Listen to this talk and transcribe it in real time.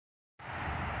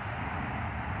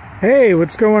Hey,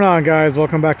 what's going on, guys?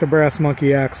 Welcome back to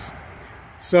Brassmonke X.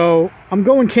 So, I'm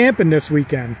going camping this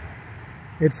weekend.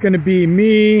 It's going to be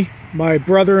me, my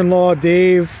brother-in-law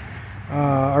Dave,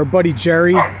 our buddy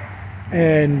Jerry,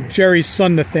 and Jerry's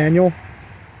son Nathaniel.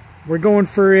 We're going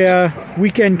for a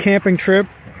weekend camping trip,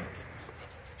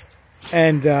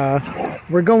 and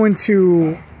we're going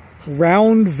to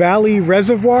Round Valley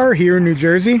Reservoir here in New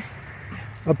Jersey.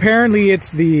 Apparently, it's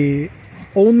the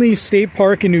only state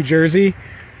park in New Jersey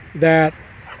that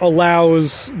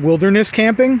allows wilderness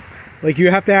camping. Like,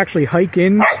 you have to actually hike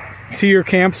in to your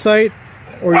campsite,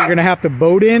 or you're gonna have to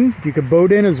boat in. You could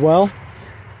boat in as well.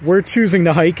 We're choosing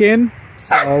to hike in,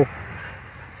 so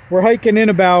we're hiking in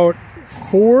about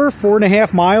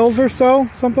 4.5 miles or so,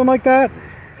 something like that.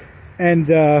 And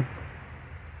I'm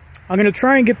gonna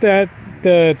try and get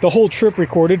the whole trip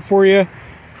recorded for you.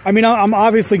 I mean, I'm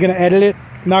obviously gonna edit it.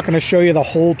 I'm not gonna show you the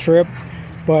whole trip,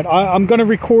 but I'm gonna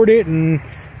record it and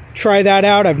try that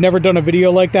out. I've never done a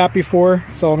video like that before,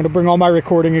 so I'm going to bring all my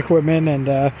recording equipment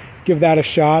and give that a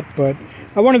shot. But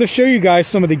I wanted to show you guys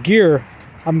some of the gear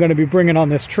I'm going to be bringing on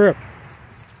this trip.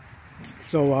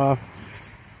 So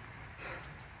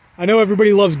I know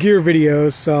everybody loves gear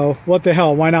videos, so what the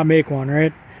hell, why not make one,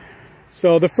 right?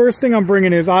 So the first thing I'm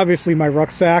bringing is obviously my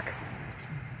rucksack.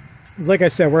 Like I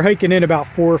said, we're hiking in about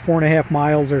 4.5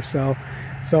 miles or so.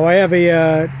 So I have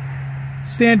a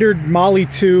standard Molly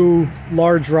 2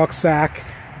 large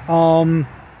rucksack.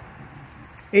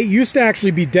 It used to actually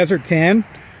be desert tan.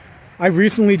 I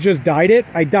recently just dyed it.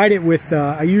 I dyed it with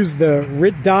I used the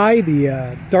RIT dye,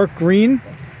 the dark green.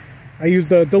 I used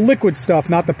the liquid stuff,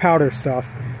 not the powder stuff.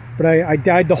 But I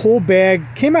dyed the whole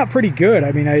bag. Came out pretty good.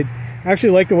 I mean, I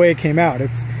actually like the way it came out.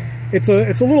 It's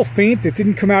a little faint. It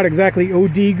didn't come out exactly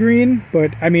OD green,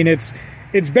 but I mean it's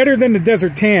better than the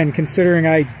desert tan, considering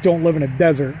I don't live in a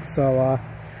desert. So,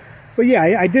 but yeah,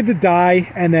 I did the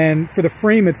dye, and then for the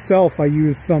frame itself, I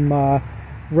used some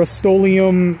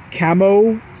Rust-Oleum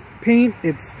camo paint.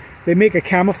 They make a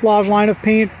camouflage line of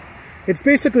paint. It's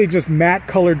basically just matte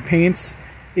colored paints.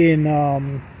 They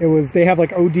have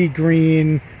like OD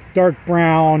green, dark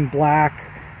brown, black.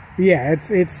 But yeah,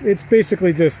 it's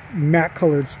basically just matte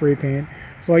colored spray paint.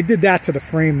 So I did that to the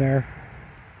frame there.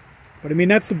 But I mean,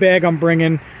 that's the bag I'm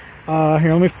bringing.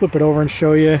 Here, let me flip it over and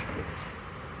show you.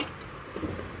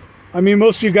 I mean,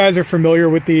 most of you guys are familiar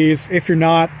with these. If you're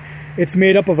not, it's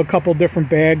made up of a couple different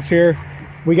bags here.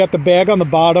 We got the bag on the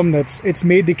bottom it's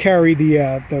made to carry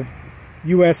the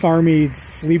U.S. Army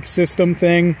sleep system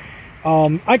thing.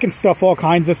 I can stuff all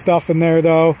kinds of stuff in there,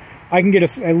 though. I can get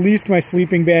at least my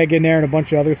sleeping bag in there and a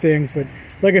bunch of other things. But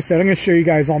like I said, I'm going to show you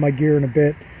guys all my gear in a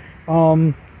bit.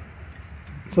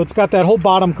 So it's got that whole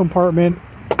bottom compartment.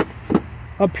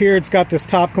 Up here, it's got this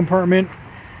top compartment.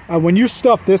 When you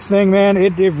stuff this thing, man,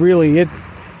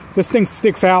 this thing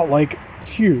sticks out like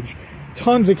it's huge.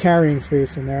 Tons of carrying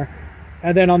space in there.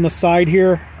 And then on the side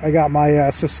here, I got my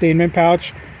sustainment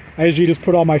pouch. I usually just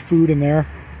put all my food in there.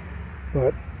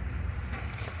 But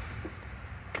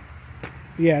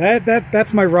yeah,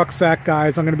 that's my rucksack,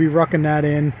 guys. I'm going to be rucking that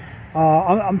in.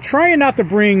 I'm trying not to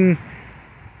bring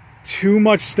too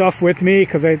much stuff with me,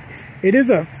 because it is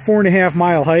a 4.5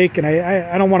 mile hike, and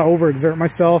I don't want to overexert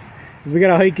myself, because we got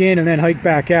to hike in and then hike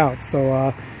back out.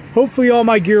 So hopefully all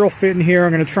my gear will fit in here.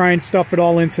 I'm going to try and stuff it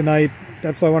all in tonight.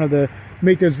 That's why I wanted to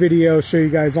make this video, show you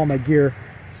guys all my gear.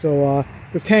 So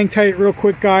just hang tight real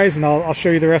quick, guys, and I'll show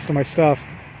you the rest of my stuff.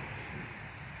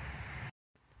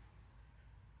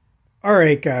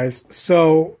 Alright, guys,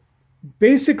 so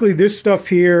basically this stuff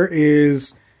here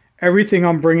is everything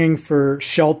I'm bringing for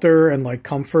shelter and like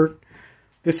comfort.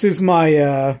 This is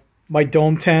my my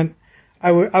dome tent. I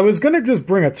was gonna just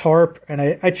bring a tarp, and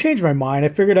I changed my mind. I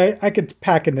figured I could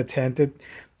pack in the tent.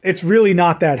 It's really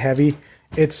not that heavy.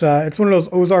 It's one of those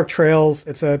Ozark Trails.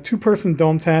 It's a 2-person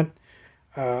dome tent,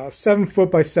 7 foot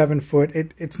by 7 foot.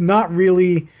 It's not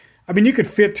really. I mean, you could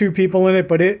fit 2 people in it,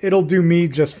 but it'll do me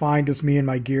just fine, just me and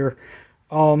my gear.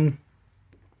 Then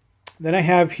I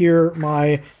have here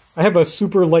I have a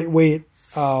super lightweight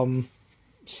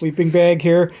sleeping bag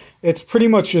here. It's pretty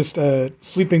much just a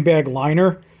sleeping bag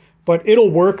liner, but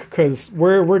it'll work because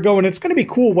we're going. It's going to be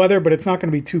cool weather, but it's not going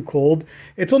to be too cold.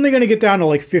 It's only going to get down to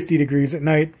like 50 degrees at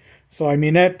night, so I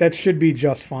mean that should be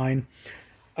just fine.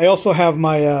 I also have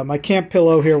my my camp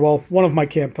pillow here. Well, one of my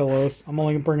camp pillows. I'm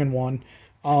only bringing one.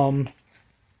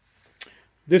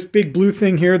 This big blue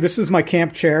thing here, this is my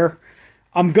camp chair.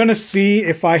 I'm going to see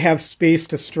if I have space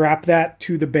to strap that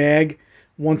to the bag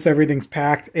once everything's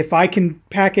packed. If I can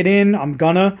pack it in, I'm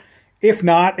gonna. If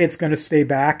not, it's going to stay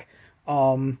back.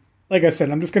 like I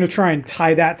said, I'm just going to try and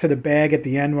tie that to the bag at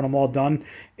the end when I'm all done,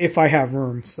 if I have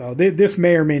room. So this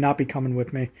may or may not be coming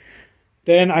with me.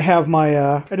 Then I have my,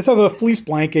 I just have a fleece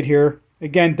blanket here.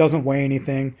 Again, doesn't weigh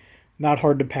anything. Not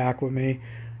hard to pack with me.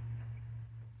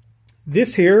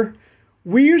 This here,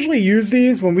 we usually use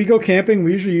these when we go camping.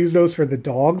 We usually use those for the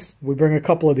dogs. We bring a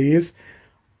couple of these.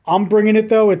 I'm bringing it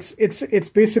though. It's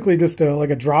basically just like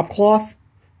a drop cloth.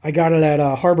 I got it at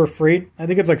Harbor Freight. I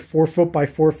think it's like 4 foot by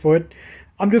 4 foot.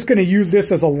 I'm just going to use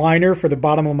this as a liner for the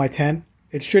bottom of my tent.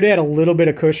 It should add a little bit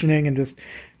of cushioning and just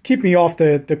keep me off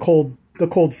the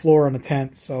cold floor on the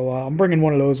tent. So I'm bringing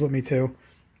one of those with me too.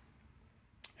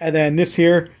 And then this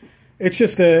here, it's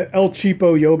just a El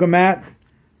Cheapo yoga mat.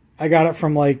 I got it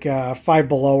from like Five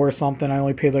Below or something. I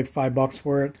only paid like $5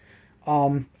 for it.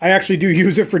 I actually do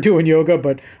use it for doing yoga,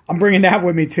 but I'm bringing that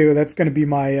with me too. That's going to be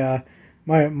my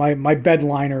my bed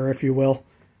liner, if you will.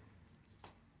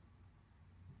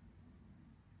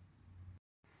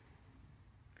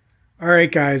 All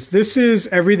right, guys, this is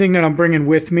everything that I'm bringing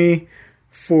with me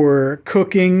for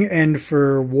cooking and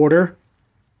for water.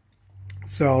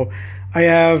 So I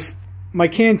have my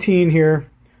canteen here.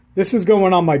 This is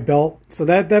going on my belt, so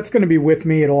that's going to be with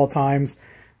me at all times.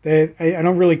 That I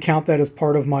don't really count that as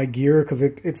part of my gear because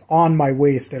it's on my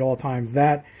waist at all times.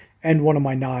 That and one of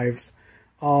my knives.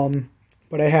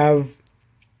 But I have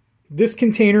this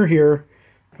container here.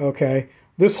 Okay,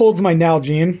 this holds my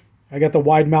Nalgene. I got the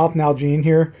wide mouth Nalgene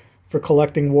here for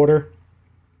collecting water.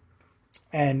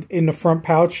 And in the front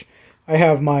pouch, I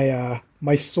have my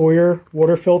my Sawyer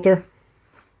water filter.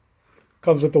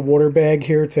 Comes with the water bag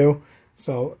here too.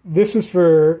 So this is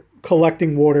for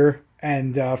collecting water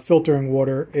and filtering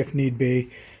water if need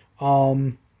be.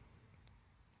 I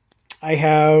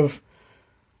have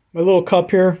my little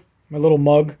cup here, my little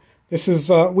mug. This is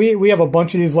we have a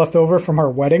bunch of these left over from our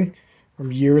wedding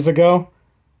from years ago.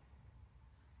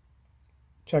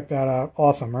 Check that out.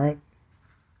 Awesome, right?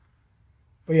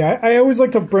 But yeah, I always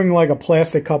like to bring like a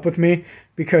plastic cup with me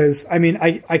because, I mean,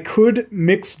 I could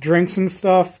mix drinks and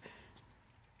stuff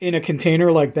in a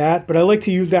container like that, but I like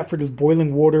to use that for just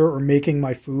boiling water or making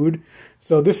my food.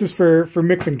 So this is for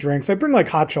mixing drinks. I bring like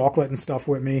hot chocolate and stuff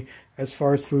with me as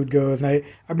far as food goes. And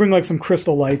I bring like some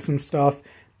Crystal Lights and stuff.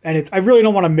 And I really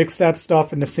don't want to mix that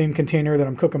stuff in the same container that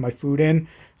I'm cooking my food in.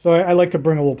 So I like to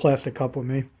bring a little plastic cup with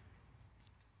me.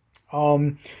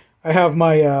 I have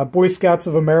my Boy Scouts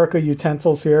of America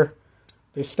utensils here.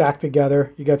 They stack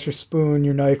together. You got your spoon,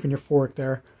 your knife, and your fork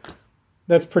there.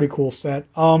 That's a pretty cool set.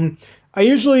 I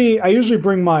usually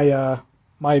bring my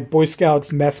my Boy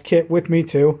Scouts mess kit with me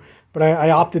too, but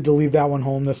I opted to leave that one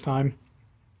home this time.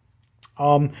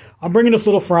 I'm bringing this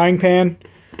little frying pan.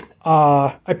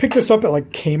 I picked this up at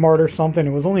like Kmart or something.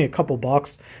 It was only a couple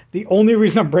bucks. The only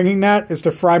reason I'm bringing that is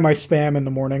to fry my Spam in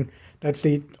the morning. That's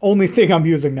the only thing I'm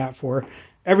using that for.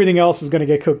 Everything else is going to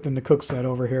get cooked in the cook set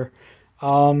over here.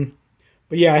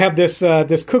 But yeah, I have this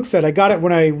this cook set. I got it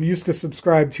when I used to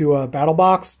subscribe to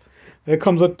BattleBox. It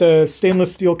comes with the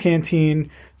stainless steel canteen,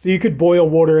 so you could boil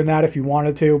water in that if you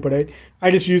wanted to, but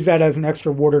I just use that as an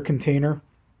extra water container.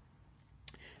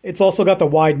 It's also got the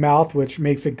wide mouth, which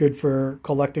makes it good for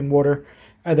collecting water.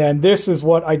 And then this is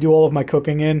what I do all of my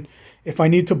cooking in. If I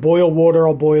need to boil water,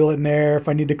 I'll boil it in there. If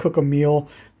I need to cook a meal,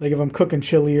 like if I'm cooking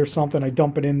chili or something, I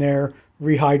dump it in there,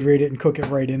 rehydrate it, and cook it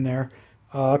right in there.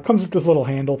 It comes with this little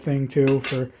handle thing, too,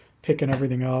 for picking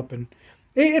everything up. And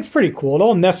it's pretty cool. It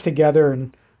all nests together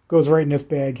and goes right in this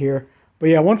bag here. But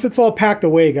yeah, once it's all packed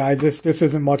away, guys, this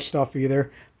isn't much stuff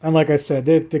either. And like I said,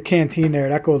 the canteen there,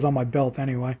 that goes on my belt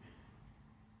anyway.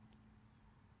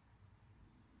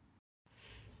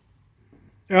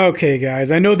 Okay,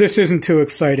 guys, I know this isn't too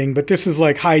exciting, but this is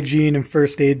like hygiene and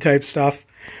first aid type stuff.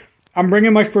 I'm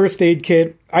bringing my first aid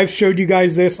kit. I've showed you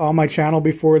guys this on my channel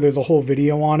before. There's a whole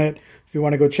video on it. If you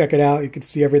want to go check it out, you can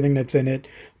see everything that's in it.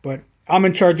 But I'm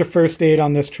in charge of first aid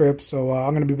on this trip, so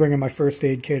I'm going to be bringing my first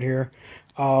aid kit here.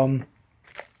 I'm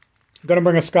going to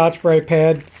bring a Scotch-Brite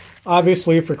pad,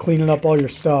 obviously for cleaning up all your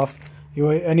stuff.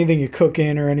 Anything you cook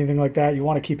in or anything like that, you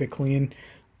want to keep it clean.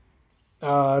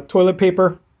 Toilet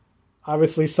paper.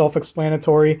 Obviously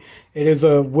self-explanatory. It is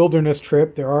a wilderness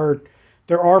trip. There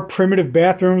are primitive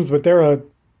bathrooms, but they're a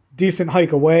decent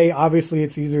hike away. Obviously,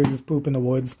 it's easier to just poop in the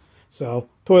woods. So,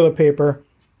 toilet paper.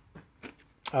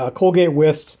 Colgate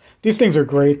Wisps. These things are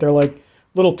great. They're like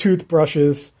little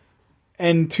toothbrushes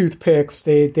and toothpicks.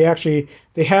 They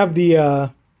have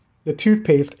the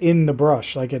toothpaste in the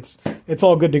brush. Like it's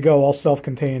all good to go, all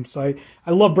self-contained. So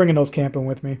I love bringing those camping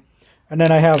with me. And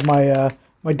then I have my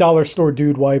my dollar store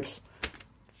dude wipes.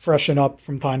 Freshen up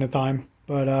from time to time.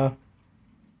 But,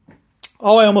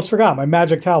 oh, I almost forgot. My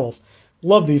magic towels.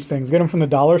 Love these things. Get them from the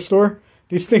dollar store.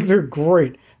 These things are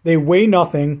great. They weigh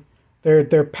nothing.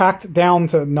 They're packed down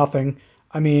to nothing.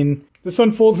 I mean, this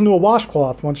unfolds into a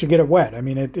washcloth once you get it wet. I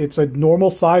mean, it's a normal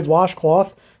size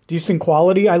washcloth, decent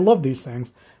quality. I love these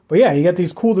things. But yeah, you get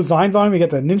these cool designs on them. You get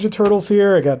the Ninja Turtles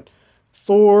here. I got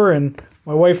Thor, and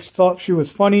my wife thought she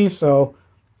was funny, so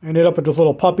I ended up with this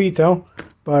little puppy too.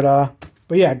 But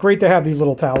yeah, great to have these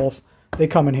little towels. They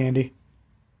come in handy.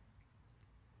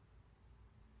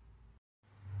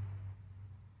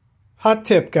 Hot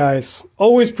tip, guys.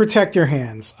 Always protect your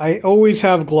hands. I always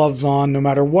have gloves on no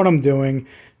matter what I'm doing.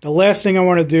 The last thing I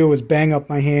want to do is bang up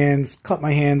my hands, cut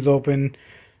my hands open.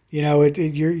 You know,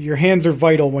 your hands are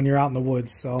vital when you're out in the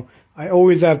woods. So I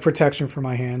always have protection for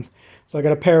my hands. So I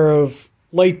got a pair of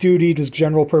light duty, just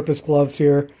general purpose gloves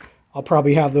here. I'll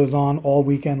probably have those on all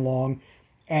weekend long.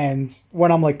 And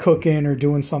when I'm like cooking or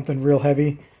doing something real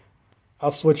heavy, I'll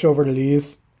switch over to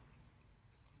these.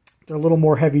 They're a little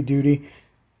more heavy duty.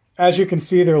 As you can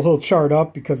see, they're a little charred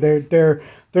up because they're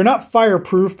not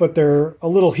fireproof, but they're a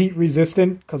little heat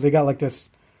resistant because they got like this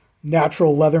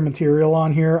natural leather material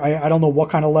on here. I don't know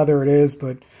what kind of leather it is,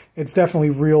 but it's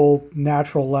definitely real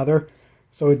natural leather.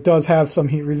 So it does have some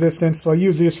heat resistance. So I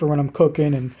use these for when I'm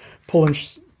cooking and pulling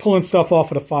stuff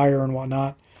off of the fire and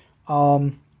whatnot.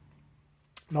 I'm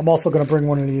also going to bring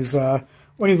one of these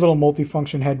little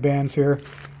multifunction headbands here.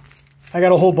 I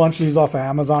got a whole bunch of these off of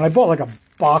Amazon. I bought like a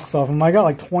box of them. I got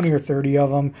like 20 or 30 of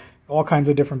them, all kinds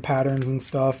of different patterns and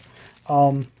stuff.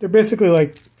 They're basically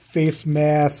like face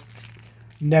mask,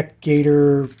 neck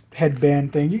gaiter,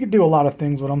 headband thing. You can do a lot of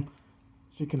things with them,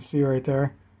 as you can see right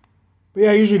there. But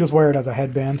yeah, I usually just wear it as a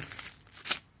headband.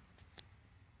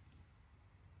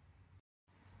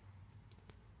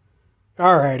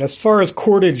 Alright, as far as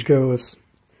cordage goes,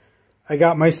 I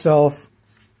got myself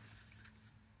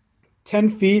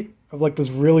 10 feet of like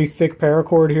this really thick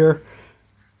paracord here.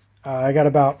 I got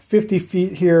about 50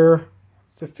 feet here.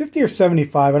 Is it 50 or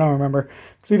 75? I don't remember.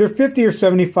 It's either 50 or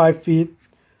 75 feet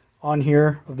on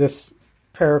here of this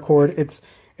paracord.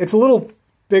 It's a little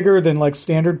bigger than like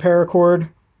standard paracord,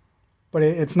 but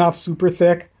it's not super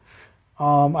thick.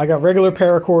 I got regular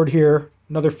paracord here,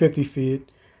 another 50 feet.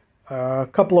 A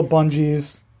couple of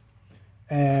bungees.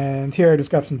 And here I just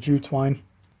got some jute twine.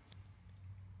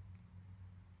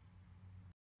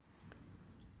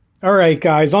 Alright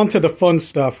guys, on to the fun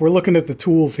stuff. We're looking at the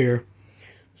tools here.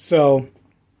 So,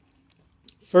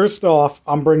 first off,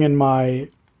 I'm bringing my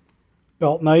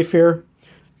belt knife here.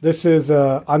 This is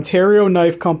a Ontario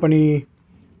Knife Company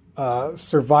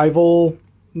survival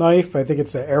knife. I think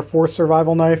it's an Air Force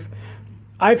survival knife.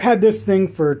 I've had this thing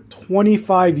for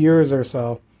 25 years or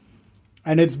so.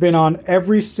 And it's been on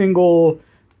every single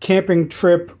camping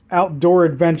trip, outdoor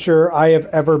adventure I have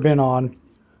ever been on.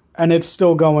 And it's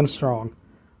still going strong.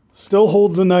 Still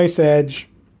holds a nice edge.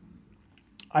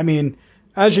 I mean,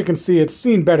 as you can see, it's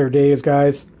seen better days,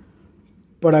 guys.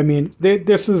 But I mean,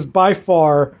 this is by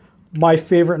far my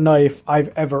favorite knife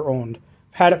I've ever owned.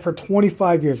 Had it for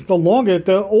 25 years. The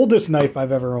oldest knife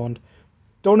I've ever owned.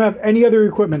 Don't have any other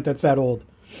equipment that's that old.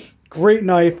 Great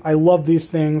knife. I love these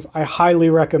things. I highly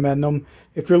recommend them.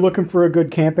 If you're looking for a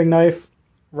good camping knife,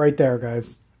 right there,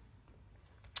 guys.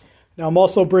 Now, I'm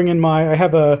also bringing I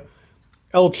have a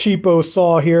El Cheapo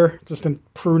saw here, just a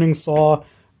pruning saw.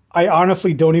 I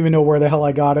honestly don't even know where the hell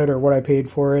I got it or what I paid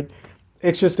for it.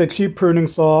 It's just a cheap pruning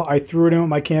saw. I threw it in with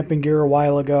my camping gear a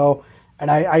while ago, and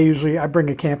I bring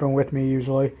it camping with me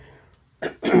usually.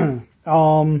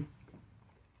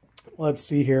 Let's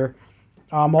see here.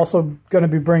 I'm also going to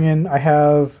be bringing, I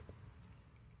have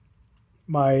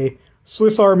my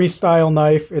Swiss Army style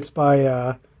knife. It's by,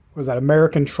 what was that,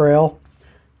 American Trail.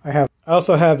 I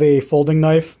also have a folding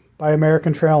knife by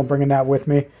American Trail. I'm bringing that with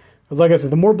me. Because like I said,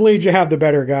 the more blades you have, the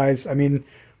better, guys. I mean,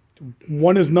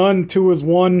 1 is none, 2 is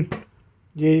 1.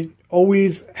 You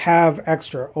always have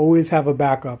extra. Always have a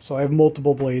backup. So I have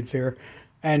multiple blades here.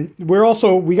 And we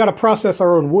got to process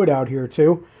our own wood out here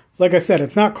too. Like I said,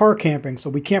 it's not car camping, so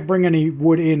we can't bring any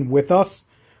wood in with us.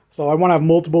 So I want to have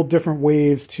multiple different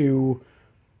ways to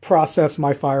process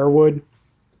my firewood.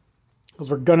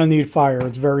 Because we're going to need fire.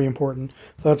 It's very important.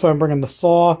 So that's why I'm bringing the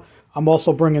saw. I'm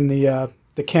also bringing the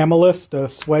Camelus, the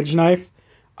swedge knife.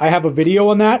 I have a video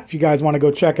on that if you guys want to go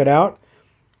check it out.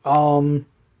 We're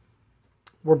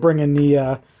bringing we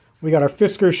got our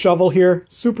Fisker shovel here.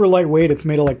 Super lightweight. It's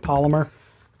made of like polymer.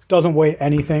 Doesn't weigh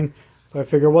anything. So I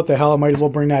figure, what the hell, I might as well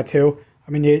bring that too.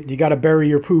 I mean, you got to bury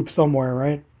your poop somewhere,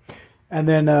 right? And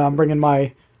then I'm going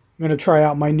to try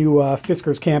out my new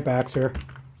Fisker's Camp Axe here.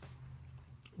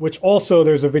 Which also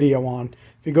there's a video on.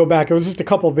 If you go back, it was just a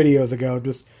couple videos ago.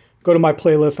 Just go to my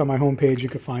playlist on my homepage, you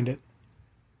can find it.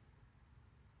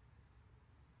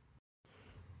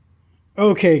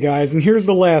 Okay, guys, and here's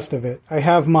the last of it. I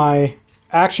have my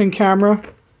action camera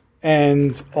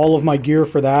and all of my gear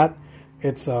for that.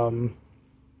 It's I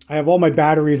have all my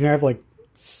batteries, and I have like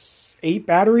 8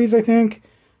 batteries, I think.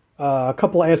 A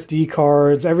couple of SD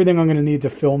cards, everything I'm going to need to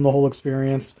film the whole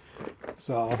experience.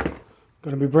 So,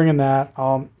 going to be bringing that.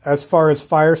 As far as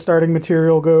fire starting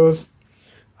material goes,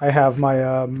 I have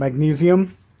my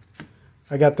magnesium.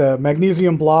 I got the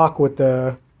magnesium block with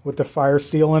the fire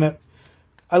steel in it.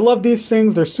 I love these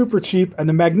things. They're super cheap, and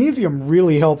the magnesium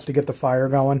really helps to get the fire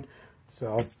going.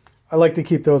 So I like to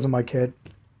keep those in my kit.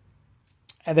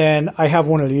 And then I have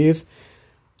one of these.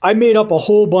 I made up a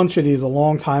whole bunch of these a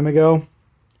long time ago.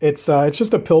 It's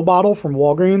just a pill bottle from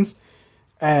Walgreens,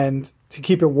 and to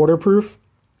keep it waterproof,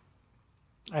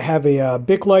 I have a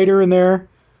Bic lighter in there.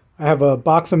 I have a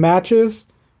box of matches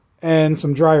and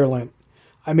some dryer lint.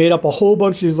 I made up a whole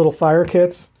bunch of these little fire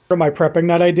kits for my prepping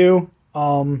that I do.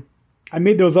 I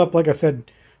made those up, like I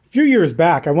said, a few years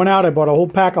back. I went out, I bought a whole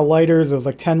pack of lighters. It was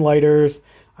like 10 lighters.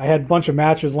 I had a bunch of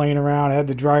matches laying around. I had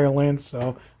the dryer lint,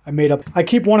 so I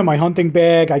keep one in my hunting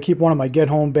bag. I keep one in my get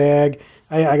home bag.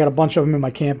 I got a bunch of them in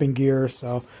my camping gear,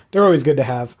 so they're always good to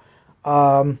have.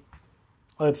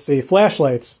 Let's see,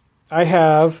 flashlights.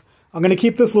 I'm going to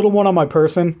keep this little one on my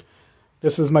person.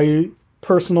 This is my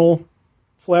personal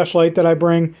flashlight that I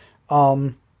bring.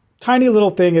 Tiny little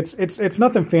thing. It's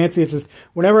nothing fancy. It's just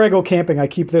whenever I go camping, I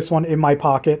keep this one in my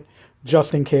pocket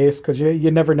just in case, because you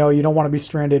never know. You don't want to be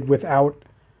stranded without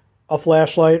a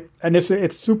flashlight. And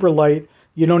it's super light.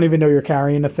 You don't even know you're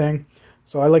carrying a thing.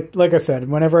 So I like I said,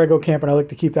 whenever I go camping, I like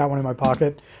to keep that one in my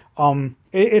pocket.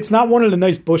 It's not one of the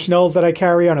nice Bushnells that I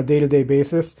carry on a day-to-day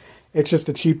basis. It's just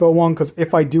a cheapo one, because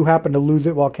if I do happen to lose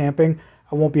it while camping,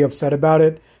 I won't be upset about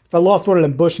it. If I lost one of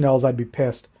them Bushnells, I'd be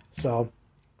pissed. So,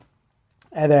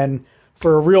 and then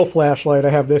for a real flashlight, I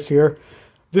have this here.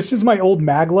 This is my old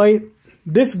Maglite.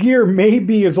 This gear may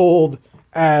be as old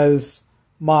as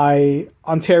my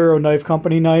Ontario Knife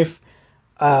Company knife.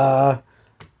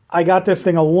 I got this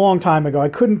thing a long time ago. I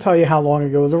couldn't tell you how long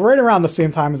ago. It was right around the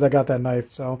same time as I got that knife.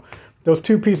 So those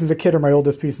 2 pieces of kit are my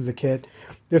oldest pieces of kit.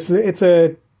 It's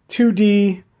a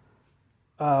 2D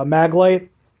Maglite.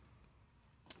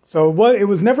 So it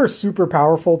was never super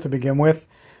powerful to begin with.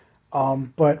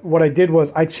 But what I did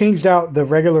was I changed out the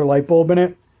regular light bulb in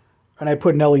it, and I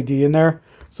put an LED in there.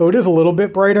 So it is a little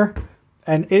bit brighter.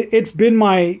 And it's been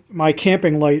my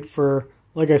camping light for,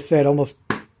 like I said, almost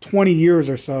 20 years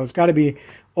or so. It's got to be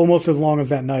almost as long as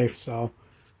that knife. So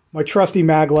my trusty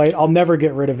Maglite, I'll never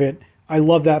get rid of it. I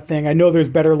love that thing. I know there's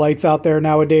better lights out there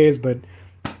nowadays, but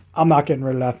I'm not getting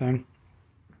rid of that thing.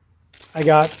 I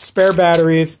got spare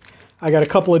batteries. I got a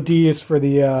couple of Ds for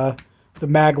the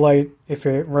Maglite if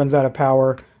it runs out of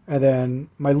power. And then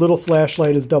my little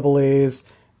flashlight is AA's.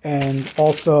 And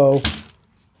also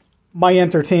my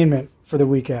entertainment for the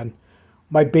weekend.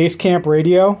 My base camp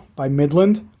radio by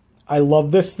Midland. I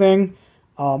love this thing.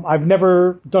 I've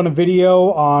never done a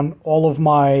video on all of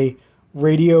my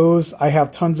radios. I have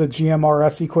tons of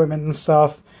GMRS equipment and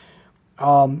stuff.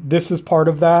 This is part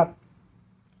of that.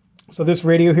 So this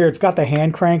radio here, it's got the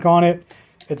hand crank on it.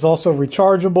 It's also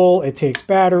rechargeable. It takes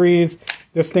batteries.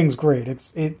 This thing's great.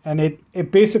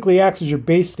 It basically acts as your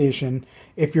base station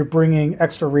if you're bringing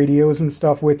extra radios and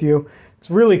stuff with you. It's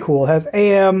really cool. It has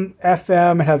AM,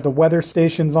 FM. It has the weather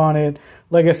stations on it.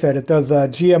 Like I said, it does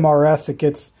GMRS. It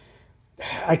gets,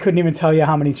 I couldn't even tell you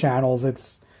how many channels.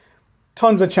 It's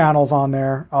tons of channels on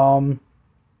there.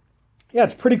 Yeah,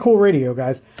 it's a pretty cool radio,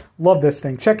 guys. Love this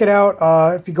thing. Check it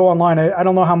out. If you go online, I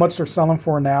don't know how much they're selling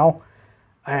for now.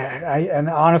 And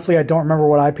honestly, I don't remember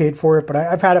what I paid for it, but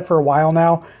I've had it for a while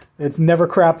now. It's never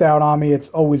crapped out on me. It's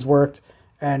always worked.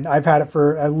 And I've had it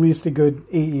for at least a good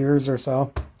 8 years or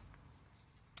so.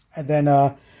 And then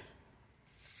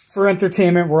for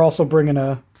entertainment, we're also bringing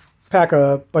a pack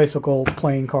of bicycle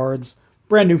playing cards.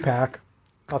 Brand new pack.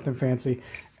 Nothing fancy.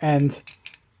 And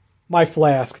my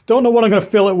flask. Don't know what I'm going to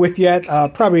fill it with yet.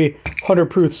 Probably 100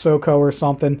 proof SoCo or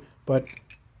something. But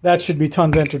that should be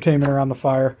tons of entertainment around the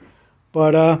fire.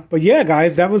 But yeah,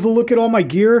 guys, that was a look at all my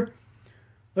gear.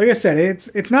 Like I said,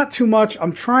 it's not too much.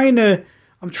 I'm trying to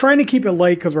keep it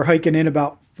light because we're hiking in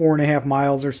about 4.5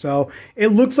 miles or so. It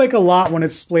looks like a lot when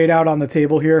it's splayed out on the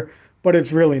table here, but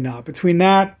it's really not. Between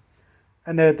that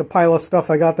and the pile of stuff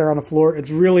I got there on the floor, it's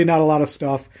really not a lot of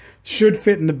stuff. Should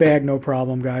fit in the bag, no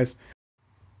problem, guys.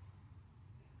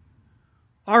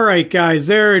 Alright, guys,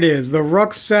 there it is. The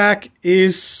rucksack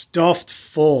is stuffed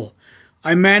full.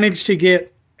 I managed to get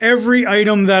every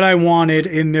item that I wanted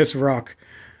in this ruck.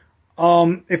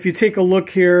 If you take a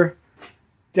look here,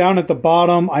 down at the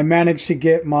bottom, I managed to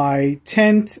get my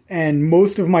tent and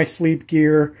most of my sleep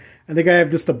gear I think I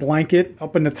have just a blanket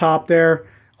up in the top there,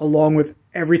 along with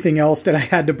everything else that I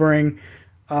had to bring.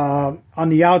 On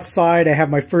the outside, I have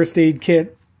my first aid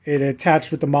kit. It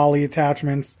attached with the Molly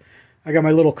attachments. I got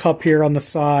my little cup here on the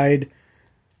side.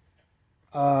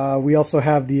 We also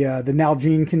have the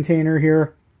Nalgene container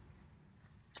here.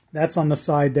 That's on the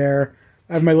side there.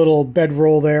 I have my little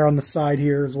bedroll there on the side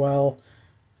here as well.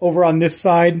 Over on this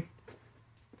side,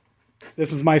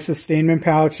 this is my sustainment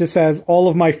pouch. This has all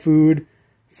of my food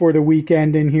for the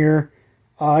weekend in here.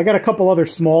 I got a couple other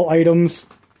small items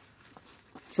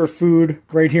for food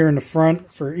right here in the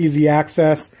front for easy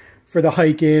access for the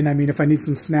hike in. I mean, if I need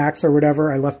some snacks or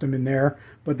whatever, I left them in there.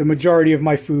 But the majority of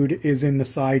my food is in the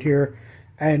side here.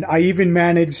 And I even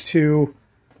managed to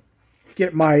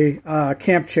get my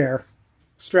camp chair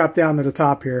strapped down to the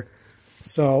top here.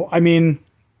 So, I mean,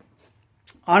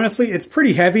 honestly, it's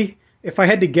pretty heavy. If I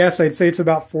had to guess, I'd say it's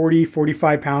about 40,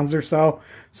 45 pounds or so.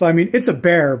 So, I mean, it's a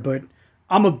bear, but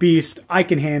I'm a beast. I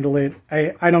can handle it.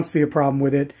 I don't see a problem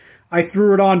with it. I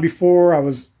threw it on before. I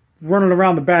was running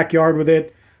around the backyard with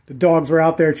it. The dogs were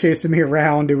out there chasing me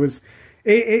around.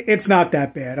 It's not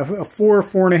that bad. A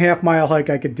 4.5 mile hike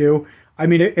I could do. I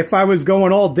mean, if I was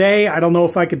going all day, I don't know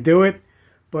if I could do it.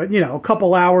 But, you know, a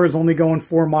couple hours, only going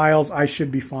 4 miles, I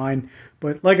should be fine.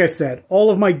 But like I said,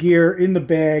 all of my gear in the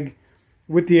bag,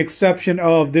 with the exception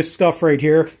of this stuff right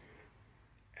here.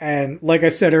 And like I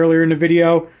said earlier in the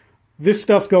video, this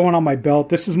stuff's going on my belt.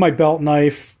 This is my belt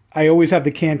knife. I always have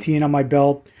the canteen on my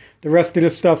belt. The rest of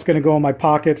this stuff's going to go in my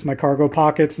pockets, my cargo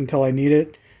pockets, until I need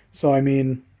it. So, I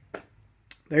mean,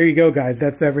 there you go, guys.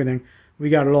 That's everything. We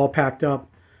got it all packed up.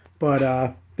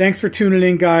 But thanks for tuning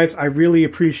in, guys. I really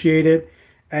appreciate it.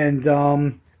 And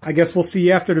I guess we'll see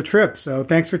you after the trip. So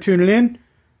thanks for tuning in.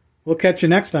 We'll catch you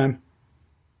next time.